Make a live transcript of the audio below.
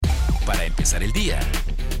para empezar el día.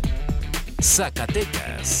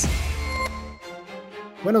 Zacatecas.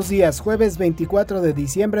 Buenos días, jueves 24 de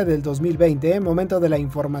diciembre del 2020, momento de la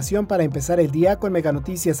información para empezar el día con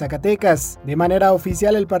Meganoticias Zacatecas. De manera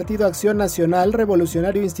oficial, el Partido Acción Nacional,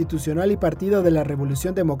 Revolucionario Institucional y Partido de la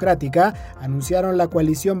Revolución Democrática anunciaron la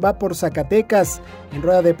coalición Va por Zacatecas. En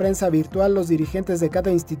rueda de prensa virtual, los dirigentes de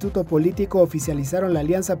cada instituto político oficializaron la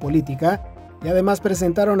alianza política y además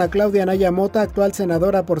presentaron a Claudia Anaya Mota, actual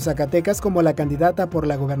senadora por Zacatecas, como la candidata por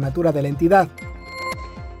la gobernatura de la entidad.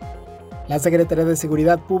 La Secretaría de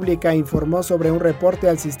Seguridad Pública informó sobre un reporte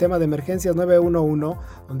al sistema de emergencias 911,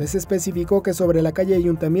 donde se especificó que sobre la calle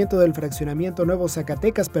Ayuntamiento del fraccionamiento Nuevo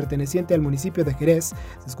Zacatecas, perteneciente al municipio de Jerez,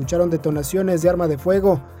 se escucharon detonaciones de arma de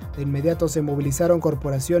fuego. De inmediato se movilizaron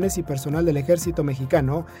corporaciones y personal del Ejército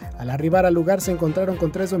Mexicano. Al arribar al lugar se encontraron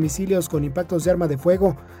con 3 domicilios con impactos de arma de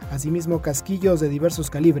fuego, asimismo casquillos de diversos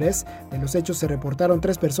calibres. De los hechos se reportaron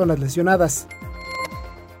 3 personas lesionadas.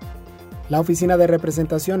 La Oficina de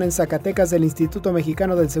Representación en Zacatecas del Instituto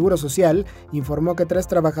Mexicano del Seguro Social informó que 3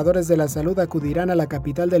 trabajadores de la salud acudirán a la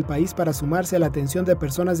capital del país para sumarse a la atención de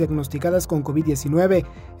personas diagnosticadas con COVID-19.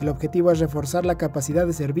 El objetivo es reforzar la capacidad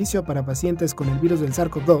de servicio para pacientes con el virus del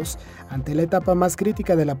SARS-CoV-2 ante la etapa más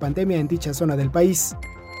crítica de la pandemia en dicha zona del país.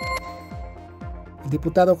 El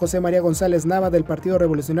diputado José María González Nava del Partido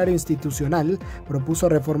Revolucionario Institucional propuso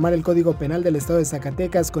reformar el Código Penal del Estado de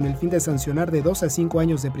Zacatecas con el fin de sancionar de 2 a 5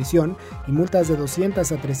 años de prisión y multas de 200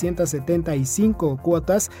 a 375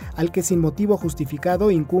 cuotas al que sin motivo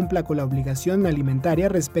justificado incumpla con la obligación alimentaria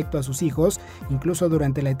respecto a sus hijos, incluso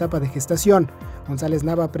durante la etapa de gestación. González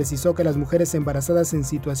Nava precisó que las mujeres embarazadas en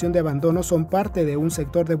situación de abandono son parte de un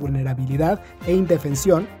sector de vulnerabilidad e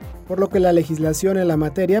indefensión, por lo que la legislación en la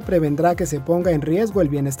materia prevendrá que se ponga en riesgo el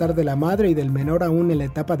bienestar de la madre y del menor aún en la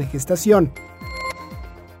etapa de gestación.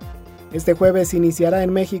 Este jueves iniciará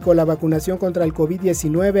en México la vacunación contra el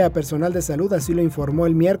COVID-19 a personal de salud, así lo informó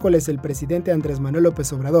el miércoles el presidente Andrés Manuel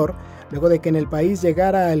López Obrador, luego de que en el país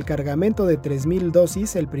llegara el cargamento de 3,000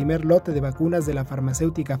 dosis, el primer lote de vacunas de la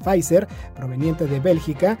farmacéutica Pfizer, proveniente de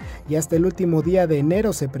Bélgica, y hasta el último día de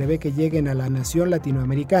enero se prevé que lleguen a la nación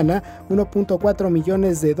latinoamericana 1.4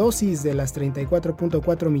 millones de dosis de las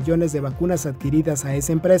 34.4 millones de vacunas adquiridas a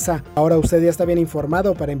esa empresa. Ahora usted ya está bien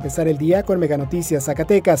informado para empezar el día con Meganoticias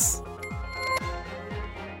Zacatecas.